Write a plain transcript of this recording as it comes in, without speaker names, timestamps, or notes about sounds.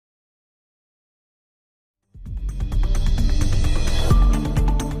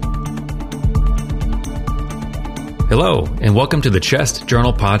Hello, and welcome to the Chest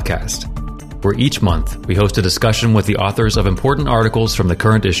Journal podcast, where each month we host a discussion with the authors of important articles from the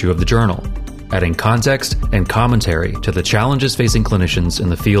current issue of the journal, adding context and commentary to the challenges facing clinicians in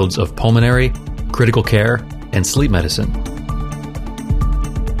the fields of pulmonary, critical care, and sleep medicine.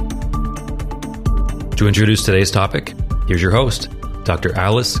 To introduce today's topic, here's your host, Dr.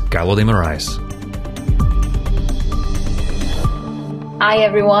 Alice Gallo de Moraes. Hi,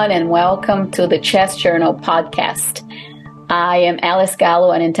 everyone, and welcome to the Chest Journal podcast. I am Alice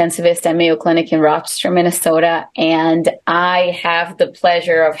Gallo, an intensivist at Mayo Clinic in Rochester, Minnesota, and I have the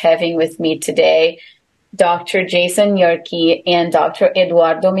pleasure of having with me today Dr. Jason Yerke and Dr.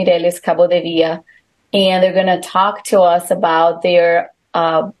 Eduardo Mireles Cabodevilla, and they're going to talk to us about their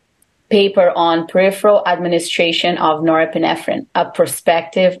paper on peripheral administration of norepinephrine, a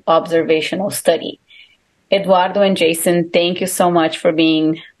prospective observational study. Eduardo and Jason, thank you so much for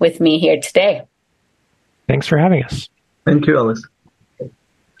being with me here today. Thanks for having us. Thank you, Alice.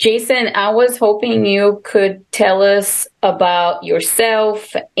 Jason, I was hoping you could tell us about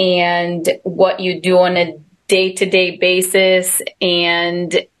yourself and what you do on a day-to-day basis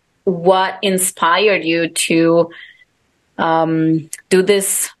and what inspired you to do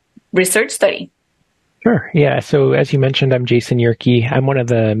this research study. Sure. Yeah. So as you mentioned, I'm Jason Yerke. I'm one of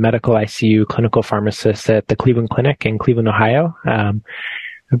the medical ICU clinical pharmacists at the Cleveland Clinic in Cleveland, Ohio. I've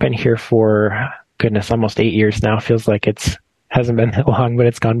been here for, almost 8 years now. Feels like hasn't been that long, but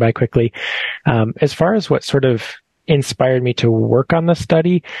it's gone by quickly. As far as what sort of inspired me to work on the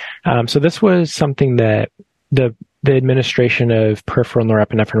study, so this was something that the administration of peripheral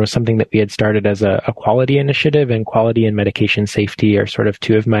norepinephrine was something that we had started as a quality initiative, and quality and medication safety are sort of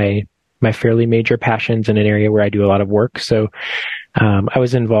two of my fairly major passions in an area where I do a lot of work. So I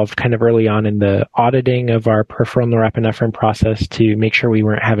was involved kind of early on in the auditing of our peripheral norepinephrine process to make sure we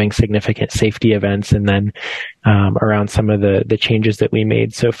weren't having significant safety events, and then around some of the changes that we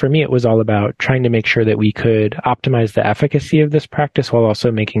made. So for me, it was all about trying to make sure that we could optimize the efficacy of this practice while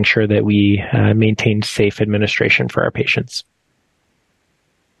also making sure that we maintained safe administration for our patients.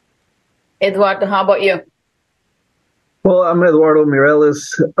 Eduardo, how about you? Well, I'm Eduardo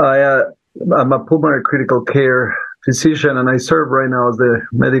Mireles. I'm a pulmonary critical care physician, and I serve right now as the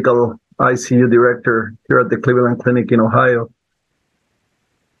medical ICU director here at the Cleveland Clinic in Ohio.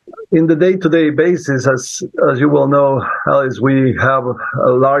 In the day-to-day basis, as you well know, Alice, we have a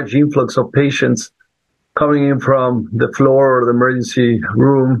large influx of patients coming in from the floor or the emergency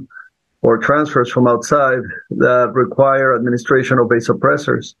room or transfers from outside that require administration of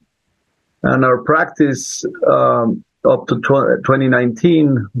vasopressors. And our practice up to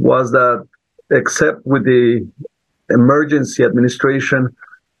 2019 was that, except with the emergency administration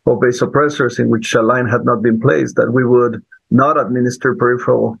of vasopressors in which a line had not been placed, that we would not administer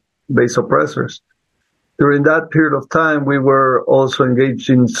peripheral vasopressors. During that period of time, we were also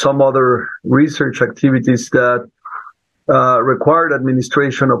engaged in some other research activities that required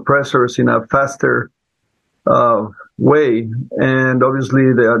administration of pressors in a faster way. And obviously,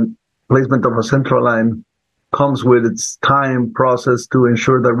 the placement of a central line comes with its time process to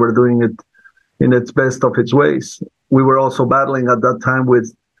ensure that we're doing it in its best of its ways. We were also battling at that time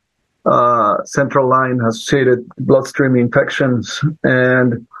with central line associated bloodstream infections,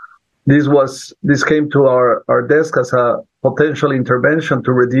 and this came to our desk as a potential intervention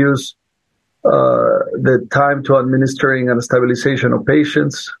to reduce the time to administering and stabilization of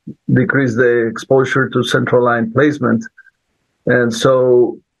patients, decrease the exposure to central line placement, and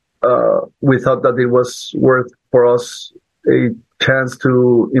so we thought that it was worth for us a chance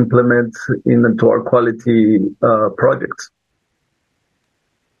to implement into our quality projects.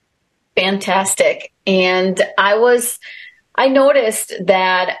 Fantastic. And I noticed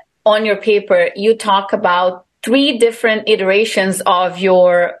that on your paper, you talk about 3 different iterations of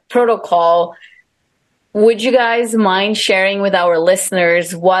your protocol. Would you guys mind sharing with our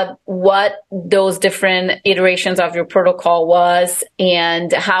listeners what those different iterations of your protocol was,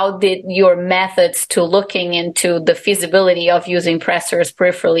 and how did your methods to looking into the feasibility of using pressors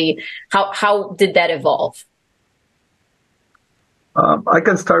peripherally, how did that evolve? I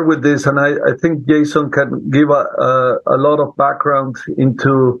can start with this, and I think Jason can give a lot of background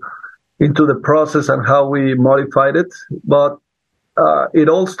into the process and how we modified it. But it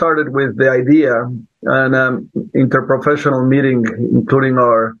all started with the idea and interprofessional meeting, including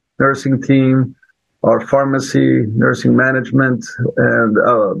our nursing team, our pharmacy, nursing management, and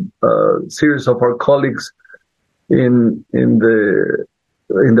a series of our colleagues in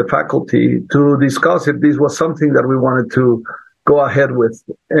the faculty to discuss if this was something that we wanted to go ahead with.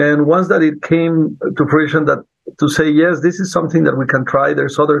 And once that it came to fruition that to say, yes, this is something that we can try.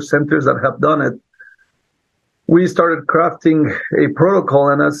 There's other centers that have done it. we started crafting a protocol.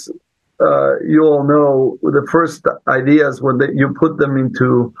 And as you all know, the first ideas, when you put them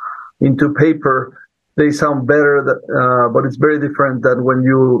into paper, they sound better, but it's very different than when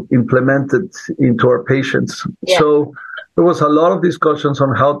you implement it into our patients. Yeah. So there was a lot of discussions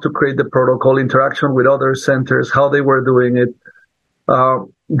on how to create the protocol, interaction with other centers, how they were doing it.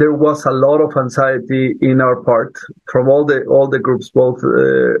 There was a lot of anxiety in our part from all the groups, both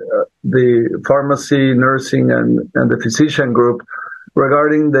the pharmacy, nursing, and the physician group,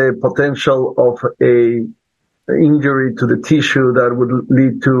 regarding the potential of a injury to the tissue that would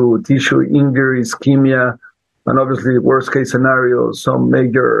lead to tissue injury, ischemia, and obviously, worst case scenario, some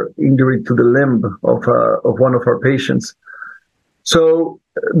major injury to the limb of one of our patients. So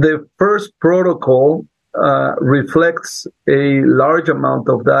the first protocol reflects a large amount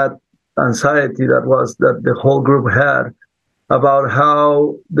of that anxiety that the whole group had about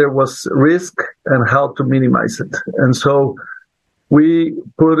how there was risk and how to minimize it. And so we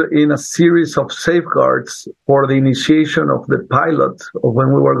put in a series of safeguards for the initiation of the pilot of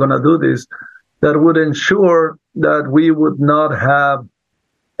when we were going to do this that would ensure that we would not have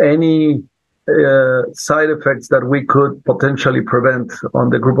any side effects that we could potentially prevent on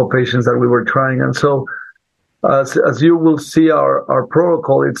the group of patients that we were trying. And so as you will see our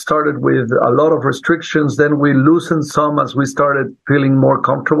protocol, it started with a lot of restrictions. Then we loosened some as we started feeling more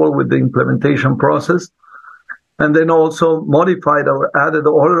comfortable with the implementation process. And then also modified or added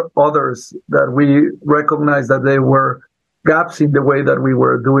others that we recognized that they were gaps in the way that we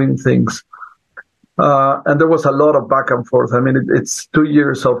were doing things. And there was a lot of back and forth. I mean, it's 2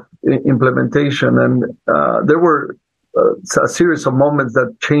 years of implementation, and there were a series of moments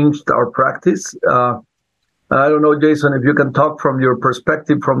that changed our practice. I don't know, Jason, if you can talk from your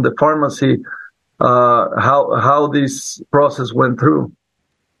perspective from the pharmacy, how this process went through.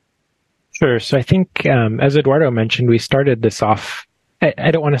 Sure. So I think, as Eduardo mentioned, we started this off,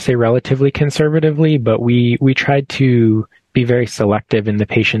 I don't want to say relatively conservatively, but we tried to be very selective in the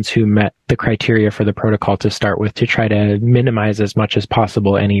patients who met the criteria for the protocol to start with, to try to minimize as much as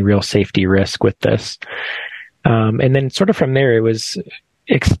possible any real safety risk with this. And then sort of from there, it was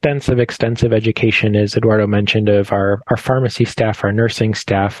extensive education, as Eduardo mentioned, of our pharmacy staff, our nursing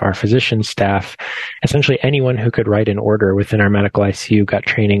staff, our physician staff. Essentially anyone who could write an order within our medical ICU got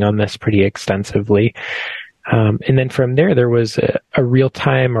training on this pretty extensively. And then from there was a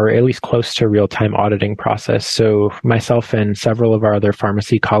real-time, or at least close to real-time, auditing process. So myself and several of our other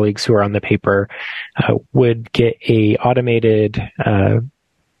pharmacy colleagues who are on the paper would get a automated,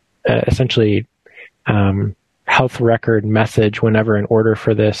 essentially, health record message whenever an order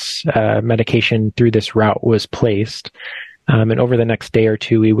for this medication through this route was placed. And over the next day or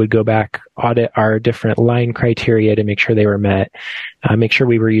two, we would go back, audit our different line criteria to make sure they were met, make sure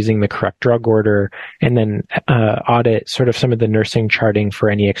we were using the correct drug order, and then audit sort of some of the nursing charting for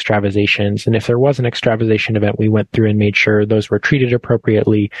any extravasations. And if there was an extravasation event, we went through and made sure those were treated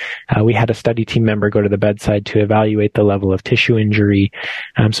appropriately. We had a study team member go to the bedside to evaluate the level of tissue injury.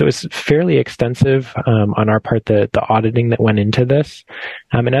 So it was fairly extensive on our part, the auditing that went into this.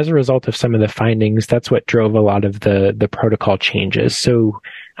 And as a result of some of the findings, that's what drove a lot of the protocol changes. So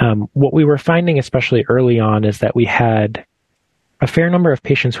what we were finding, especially early on, is that we had a fair number of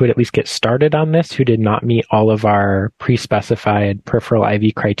patients who would at least get started on this who did not meet all of our pre-specified peripheral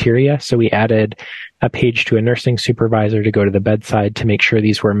IV criteria. So we added a page to a nursing supervisor to go to the bedside to make sure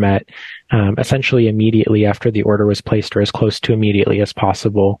these were met essentially immediately after the order was placed, or as close to immediately as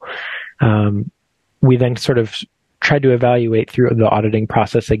possible. We then sort of tried to evaluate through the auditing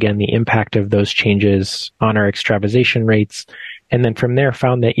process again the impact of those changes on our extravasation rates. And then from there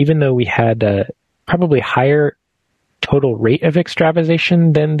found that even though we had a probably higher total rate of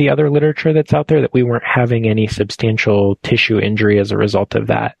extravasation than the other literature that's out there, that we weren't having any substantial tissue injury as a result of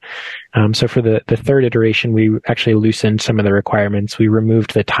that. So for the third iteration, we actually loosened some of the requirements. We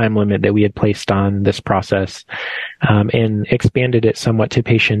removed the time limit that we had placed on this process, and expanded it somewhat to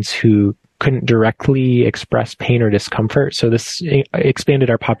patients who couldn't directly express pain or discomfort. So this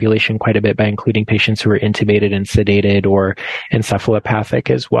expanded our population quite a bit by including patients who were intubated and sedated or encephalopathic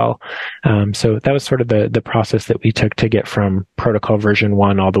as well. So that was sort of the process that we took to get from protocol version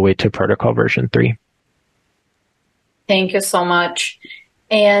 1 all the way to protocol version 3. Thank you so much.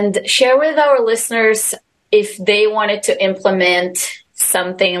 And share with our listeners if they wanted to implement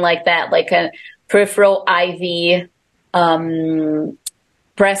something like that, like a peripheral IV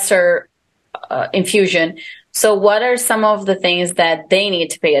pressor infusion. So what are some of the things that they need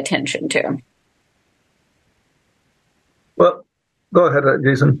to pay attention to? Well, go ahead,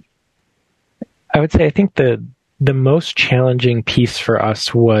 Jason. I would say I think the the most challenging piece for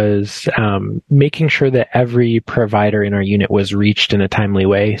us was making sure that every provider in our unit was reached in a timely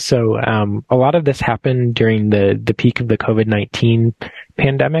way. So a lot of this happened during the peak of the COVID-19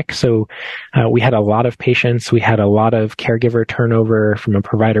 pandemic. So we had a lot of patients. We had a lot of caregiver turnover from a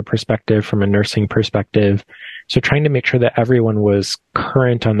provider perspective, from a nursing perspective. So trying to make sure that everyone was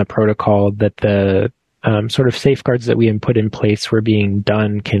current on the protocol, that the sort of safeguards that we had put in place were being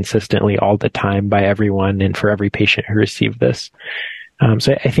done consistently all the time by everyone and for every patient who received this.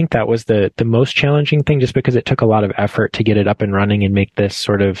 So I think that was the most challenging thing, just because it took a lot of effort to get it up and running and make this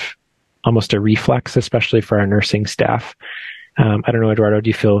sort of almost a reflex, especially for our nursing staff. I don't know, Eduardo, do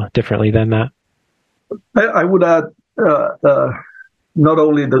you feel differently than that? I would add not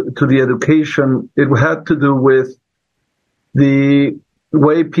only to the education, it had to do with the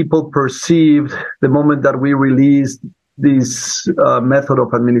way people perceived the moment that we released this method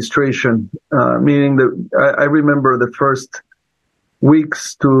of administration, meaning that I remember the first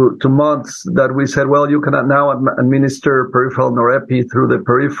weeks to months that we said, well, you cannot now administer peripheral Norepi through the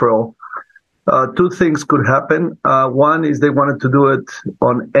peripheral. Two things could happen. One is they wanted to do it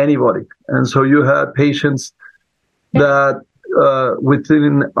on anybody. And so you had patients that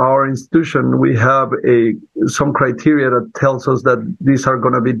within our institution, we have some criteria that tells us that these are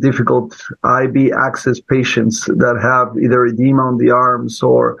going to be difficult IV access patients that have either edema on the arms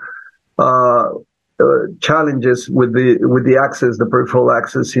or challenges with the access, the peripheral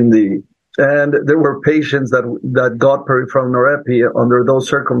access and there were patients that got peripheral Norepi under those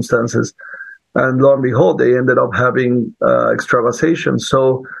circumstances. And lo and behold, they ended up having extravasation.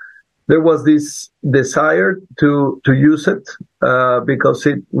 So there was this desire to use it because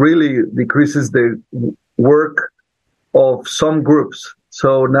it really decreases the work of some groups.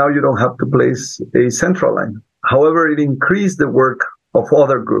 So now you don't have to place a central line. However, it increased the work of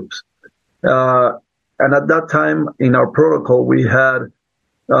other groups. And at that time in our protocol, we had,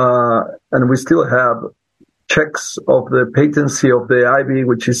 and we still have, checks of the patency of the IV,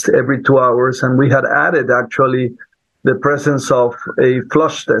 which is every 2 hours. And we had added actually the presence of a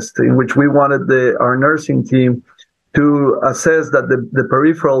flush test in which we wanted our nursing team to assess that the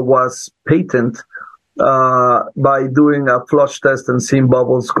peripheral was patent by doing a flush test and seeing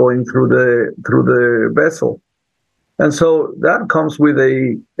bubbles going through the vessel. And so that comes with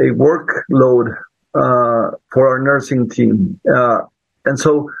a workload for our nursing team. And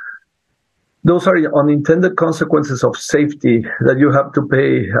so those are unintended consequences of safety that you have to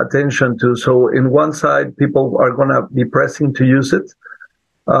pay attention to. So in one side, people are going to be pressing to use it.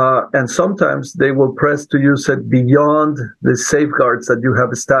 And sometimes they will press to use it beyond the safeguards that you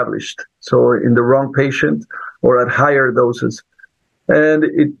have established. So in the wrong patient or at higher doses. And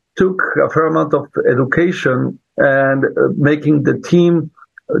it took a fair amount of education and making the team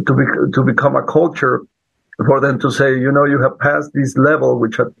to become a culture for them to say, you have passed this level,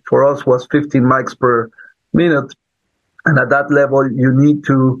 which for us was 15 mics per minute. And at that level, you need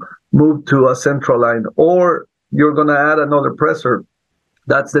to move to a central line, or you're going to add another pressor.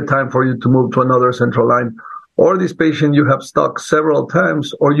 That's the time for you to move to another central line. Or this patient you have stuck several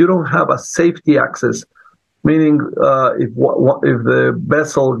times, or you don't have a safety access, meaning if the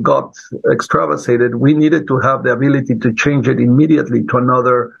vessel got extravasated, we needed to have the ability to change it immediately to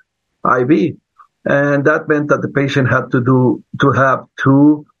another IV. And that meant that the patient had to have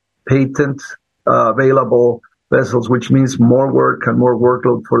two patent available vessels, which means more work and more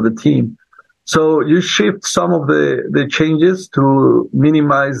workload for the team. So you shift some of the changes to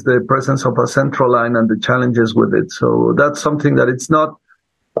minimize the presence of a central line and the challenges with it. So that's something that it's not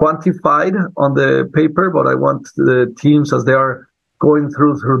quantified on the paper, but I want the teams, as they are going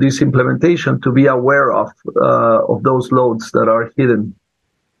through this implementation, to be aware of those loads that are hidden.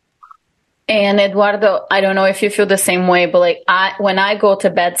 And Eduardo, I don't know if you feel the same way, but when I go to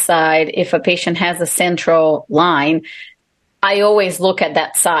bedside, if a patient has a central line, I always look at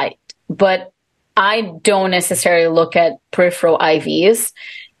that side, but I don't necessarily look at peripheral IVs.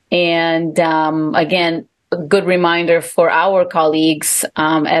 And again, a good reminder for our colleagues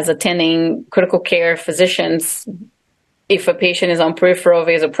as attending critical care physicians, if a patient is on peripheral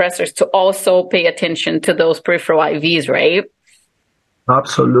vasopressors, to also pay attention to those peripheral IVs, right?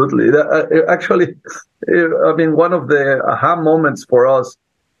 Absolutely. Actually, one of the aha moments for us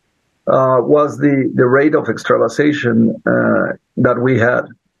was the rate of extravasation that we had.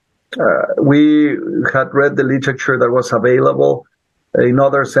 We had read the literature that was available in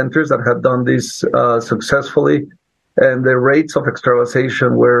other centers that had done this successfully, and the rates of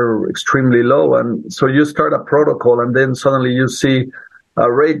extravasation were extremely low. And so you start a protocol, and then suddenly you see a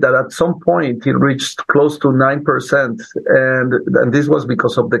rate that at some point it reached close to 9%. And this was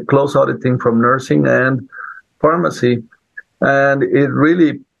because of the close auditing from nursing and pharmacy, and it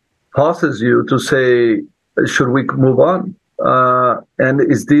really pauses you to say, should we move on? And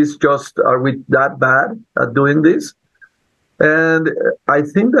is this just, are we that bad at doing this? And I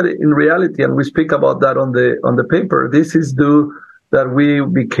think that in reality, and we speak about that on the paper, this is due that we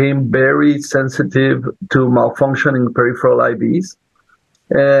became very sensitive to malfunctioning peripheral IVs.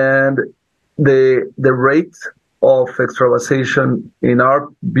 And the rate of extravasation in our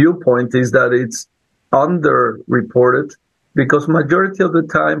viewpoint is that it's underreported because majority of the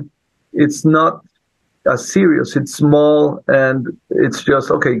time it's not as serious. It's small and it's just,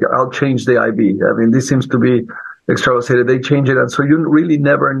 okay, I'll change the IV. I mean, this seems to be extravasated. They change it. And so you really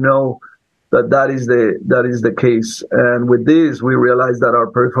never know that is the case. And with this, we realized that our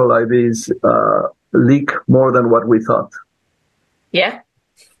peripheral IVs leak more than what we thought. Yeah.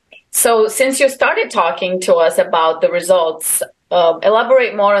 So since you started talking to us about the results,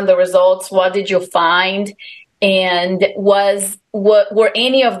 elaborate more on the results. What did you find? And were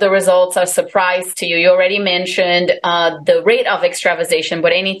any of the results a surprise to you? You already mentioned the rate of extravasation,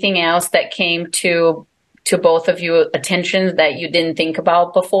 but anything else that came to both of you attention that you didn't think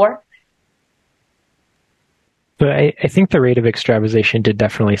about before? But I think the rate of extravasation did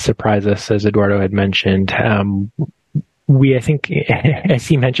definitely surprise us, as Eduardo had mentioned. I think, as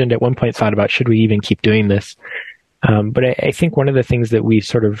he mentioned, at one point thought about, should we even keep doing this? But I think one of the things that we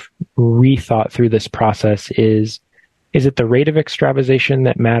sort of rethought through this process is it the rate of extravasation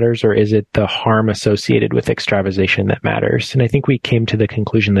that matters, or is it the harm associated with extravasation that matters? And I think we came to the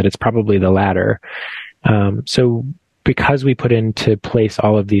conclusion that it's probably the latter. So because we put into place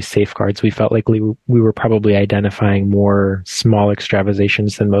all of these safeguards, we felt like we were probably identifying more small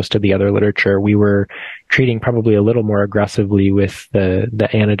extravasations than most of the other literature. We were treating probably a little more aggressively with the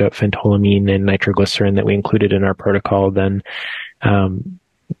antidote phentolamine and nitroglycerin that we included in our protocol than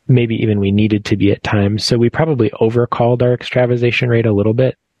maybe even we needed to be at times. So we probably overcalled our extravasation rate a little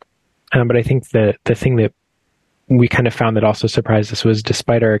bit. But I think the thing that we kind of found that also surprised us was,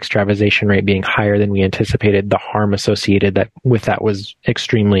 despite our extravasation rate being higher than we anticipated, the harm associated with that was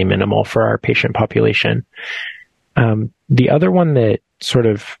extremely minimal for our patient population. The other one that sort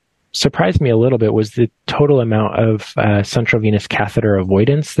of surprised me a little bit was the total amount of central venous catheter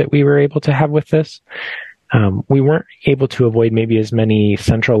avoidance that we were able to have with this. We weren't able to avoid maybe as many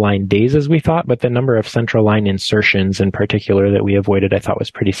central line days as we thought, but the number of central line insertions in particular that we avoided, I thought,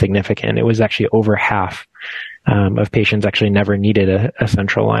 was pretty significant. It was actually over half of patients actually never needed a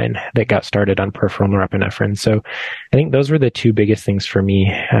central line that got started on peripheral norepinephrine. So I think those were the two biggest things for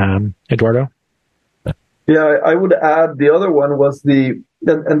me. Eduardo? Yeah, I would add the other one was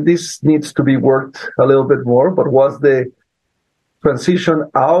and this needs to be worked a little bit more, but was the transition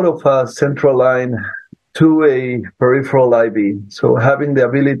out of a central line to a peripheral IV. So having the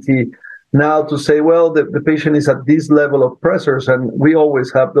ability now to say, well, the patient is at this level of pressures, and we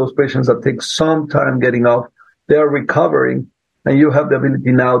always have those patients that take some time getting off. They are recovering, and you have the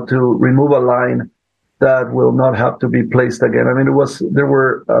ability now to remove a line that will not have to be placed again. I mean, there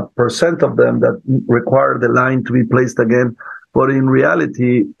were a percent of them that required the line to be placed again, but in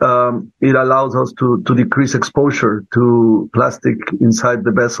reality, it allows us to decrease exposure to plastic inside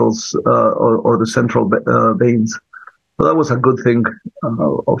the vessels or the central veins. So that was a good thing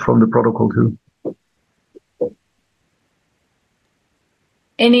from the protocol too.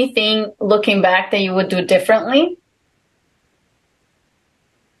 Anything looking back that you would do differently?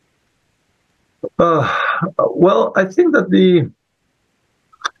 Well, I think that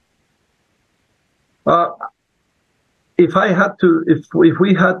if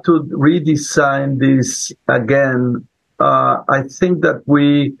we had to redesign this again, I think that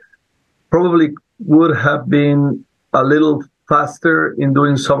we probably would have been a little faster in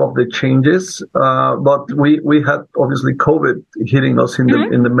doing some of the changes, but we had obviously COVID hitting us in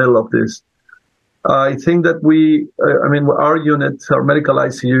the middle of this. I think that our unit, our medical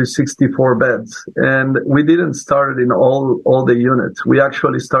ICU is 64 beds, and we didn't start it in all the units. We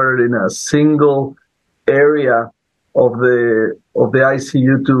actually started in a single area of the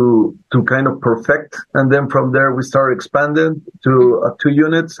ICU to kind of perfect, and then from there we started expanding to 2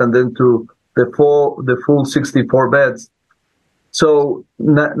 units, and then to the full 64 beds. So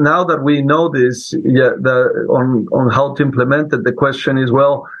now that we know this, on how to implement it, the question is,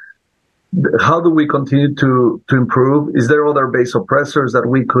 well, how do we continue to improve? Is there other vasopressors that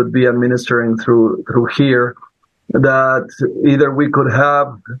we could be administering through here that either we could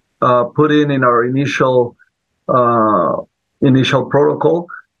have put in our initial protocol?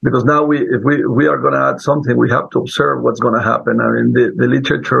 Because now if we are going to add something, we have to observe what's going to happen. I mean, the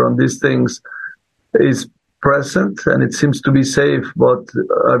literature on these things is present and it seems to be safe, but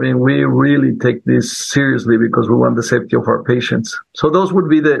I mean, we really take this seriously because we want the safety of our patients. So those would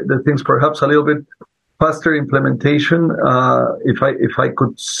be the things, perhaps a little bit faster implementation, if I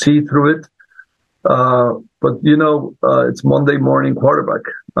could see through it. But it's Monday morning quarterback.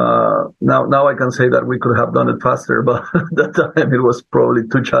 Now I can say that we could have done it faster, but at that time it was probably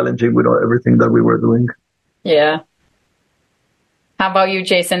too challenging with everything that we were doing. Yeah. How about you,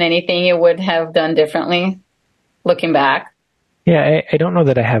 Jason? Anything you would have done differently looking back? Yeah, I don't know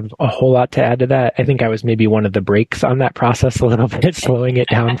that I have a whole lot to add to that. I think I was maybe one of the brakes on that process a little bit, slowing it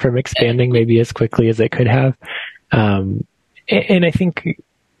down from expanding maybe as quickly as it could have. And I think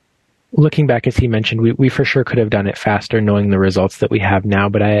looking back, as he mentioned, we for sure could have done it faster knowing the results that we have now.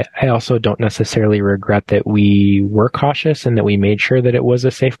 But I also don't necessarily regret that we were cautious and that we made sure that it was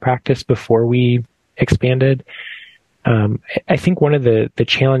a safe practice before we expanded. I think one of the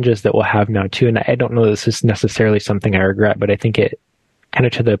challenges that we'll have now too, and I don't know this is necessarily something I regret, but I think it kind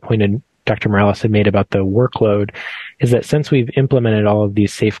of to the point Dr. Morales had made about the workload, is that since we've implemented all of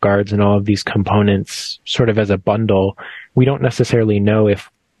these safeguards and all of these components sort of as a bundle, we don't necessarily know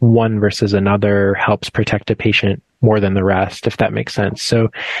if one versus another helps protect a patient more than the rest, if that makes sense. So,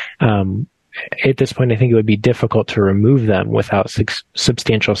 at this point, I think it would be difficult to remove them without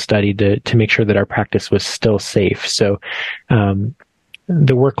substantial study to make sure that our practice was still safe. So the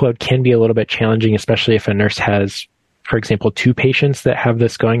workload can be a little bit challenging, especially if a nurse has, for example, 2 patients that have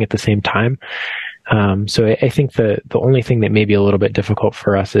this going at the same time. So I think the only thing that may be a little bit difficult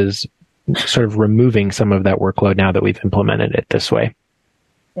for us is sort of removing some of that workload now that we've implemented it this way.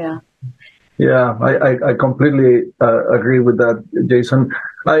 Yeah. Yeah, I completely agree with that, Jason.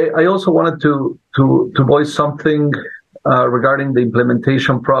 I also wanted to voice something regarding the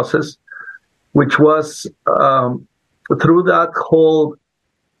implementation process, which was through that whole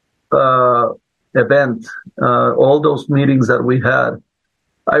event, all those meetings that we had.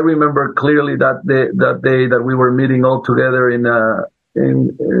 I remember clearly that day that we were meeting all together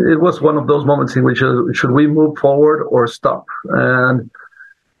it was one of those moments in which should we move forward or stop? And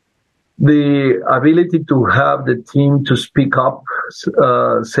the ability to have the team to speak up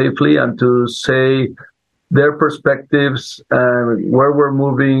safely and to say their perspectives and where we're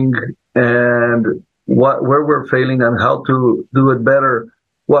moving and where we're failing and how to do it better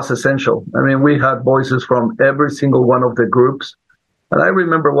was essential. I mean, we had voices from every single one of the groups. And I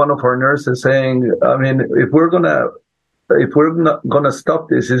remember one of our nurses saying, I mean, if we're not gonna stop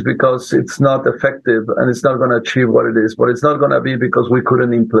this, is because it's not effective and it's not gonna achieve what it is. But it's not gonna be because we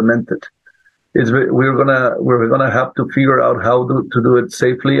couldn't implement it. We're gonna have to figure out how to do it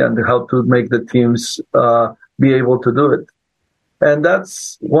safely and how to make the teams be able to do it. And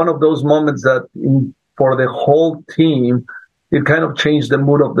that's one of those moments that for the whole team, it kind of changed the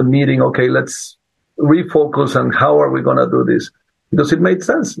mood of the meeting. Okay, let's refocus on how are we gonna do this. Because it made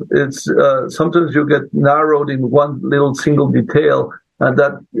sense. It's sometimes you get narrowed in one little single detail, and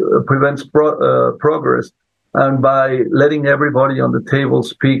that prevents progress. And by letting everybody on the table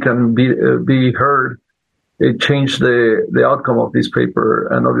speak and be heard, it changed the outcome of this paper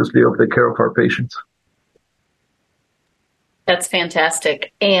and obviously of the care of our patients. That's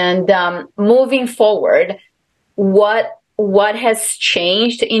fantastic. And moving forward, what has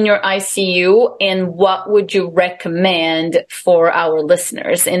changed in your ICU and what would you recommend for our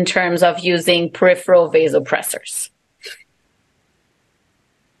listeners in terms of using peripheral vasopressors?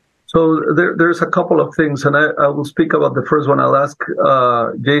 So there's a couple of things, and I will speak about the first one. I'll ask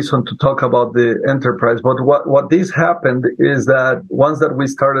Jason to talk about the enterprise. But what this happened is that once that we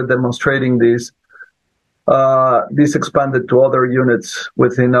started demonstrating this expanded to other units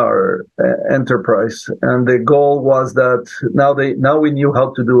within our enterprise. And the goal was that now we knew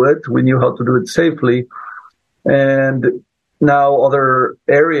how to do it. We knew how to do it safely. And now other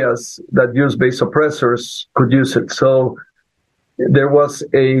areas that use vasopressors could use it. So there was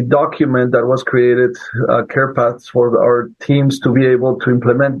a document that was created, care paths for our teams to be able to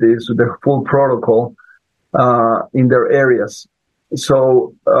implement this, the full protocol in their areas.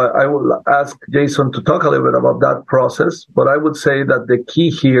 So I will ask Jason to talk a little bit about that process, but I would say that the key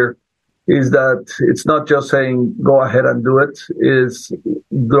here is that it's not just saying go ahead and do it.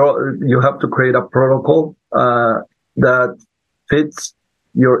 You have to create a protocol that fits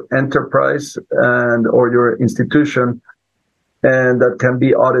your enterprise or your institution, and that can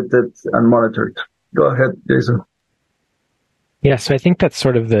be audited and monitored. Go ahead, Jason. Yeah, so I think that's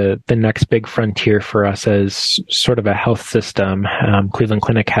sort of the next big frontier for us as sort of a health system. Cleveland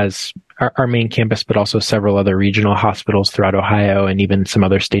Clinic has our main campus, but also several other regional hospitals throughout Ohio and even some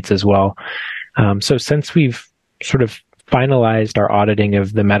other states as well. So since we've sort of finalized our auditing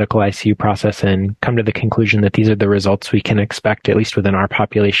of the medical ICU process and come to the conclusion that these are the results we can expect, at least within our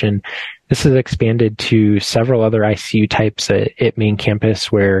population, this has expanded to several other ICU types at main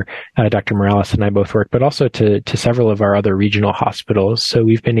campus where Dr. Morales and I both work, but also to several of our other regional hospitals. So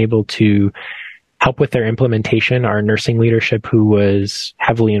we've been able to help with their implementation. Our nursing leadership, who was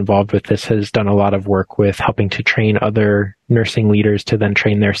heavily involved with this, has done a lot of work with helping to train other nursing leaders to then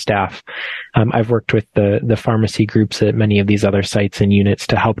train their staff. I've worked with the pharmacy groups at many of these other sites and units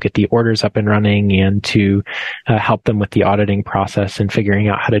to help get the orders up and running and to help them with the auditing process and figuring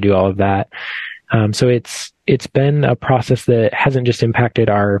out how to do all of that. So it's been a process that hasn't just impacted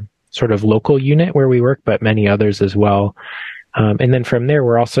our sort of local unit where we work, but many others as well. And then from there,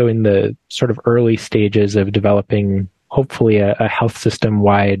 we're also in the sort of early stages of developing, hopefully, a health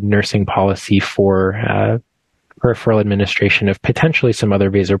system-wide nursing policy for peripheral administration of potentially some other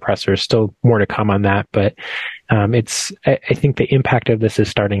vasopressors. Still more to come on that, but I think the impact of this is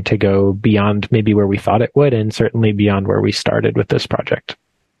starting to go beyond maybe where we thought it would, and certainly beyond where we started with this project.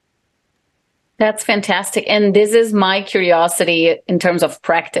 That's fantastic. And this is my curiosity in terms of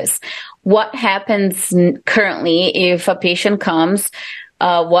practice. What happens currently if a patient comes,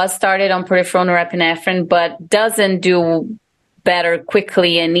 was started on peripheral norepinephrine, but doesn't do better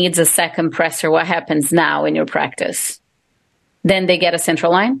quickly and needs a second pressor? What happens now in your practice? Then they get a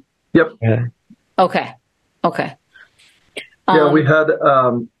central line? Yep. Yeah. Okay. Yeah, we had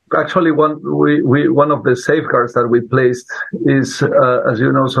actually one of the safeguards that we placed is, as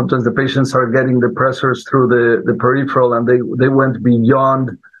you know, sometimes the patients are getting the pressors through the peripheral, and they went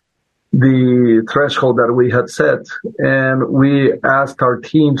beyond the threshold that we had set, and we asked our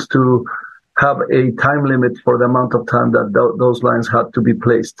teams to have a time limit for the amount of time that those lines had to be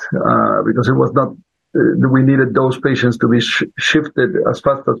placed, because it was not. We needed those patients to be shifted as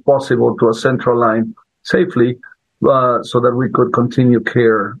fast as possible to a central line safely, so that we could continue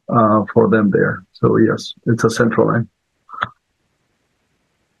care for them there. So yes, it's a central line.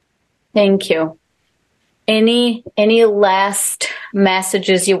 Thank you. Any last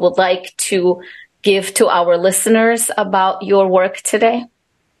messages you would like to give to our listeners about your work today?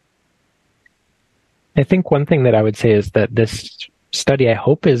 I think one thing that I would say is that this study, I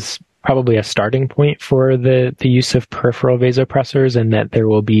hope, is probably a starting point for the use of peripheral vasopressors, and that there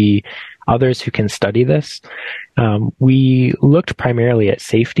will be others who can study this. We looked primarily at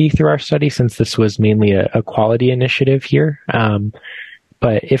safety through our study, since this was mainly a quality initiative here.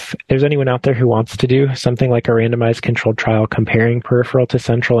 But if there's anyone out there who wants to do something like a randomized controlled trial comparing peripheral to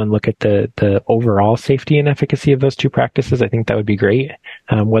central and look at the overall safety and efficacy of those two practices, I think that would be great.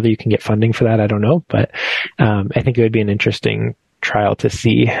 Whether you can get funding for that, I don't know, but I think it would be an interesting trial to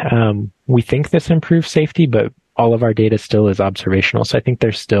see. We think this improves safety, but all of our data still is observational. So I think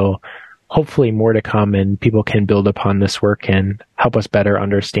there's still hopefully more to come, and people can build upon this work and help us better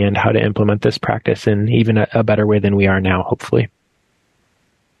understand how to implement this practice in even a better way than we are now, hopefully.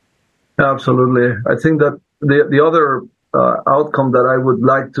 Absolutely. I think that the other outcome that I would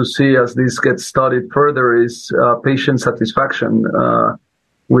like to see as this gets studied further is patient satisfaction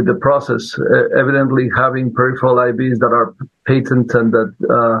with the process. Evidently, having peripheral IVs that are patent and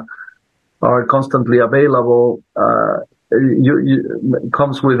that are constantly available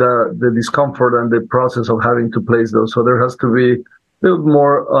comes with the discomfort and the process of having to place those. So there has to be a little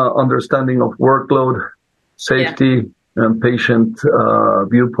more understanding of workload, safety, and patient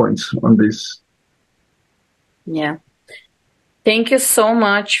viewpoints on this. Yeah. Thank you so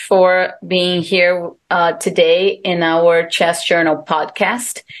much for being here today in our Chest Journal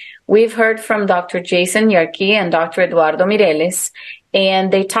podcast. We've heard from Dr. Jason Yerke and Dr. Eduardo Mireles,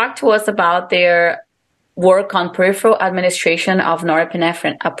 and they talked to us about their work on peripheral administration of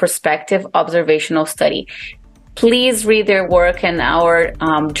norepinephrine, a prospective observational study. Please read their work in our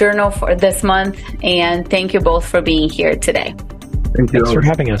journal for this month, and thank you both for being here today. Thank you. Thanks for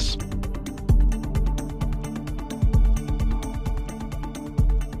having us.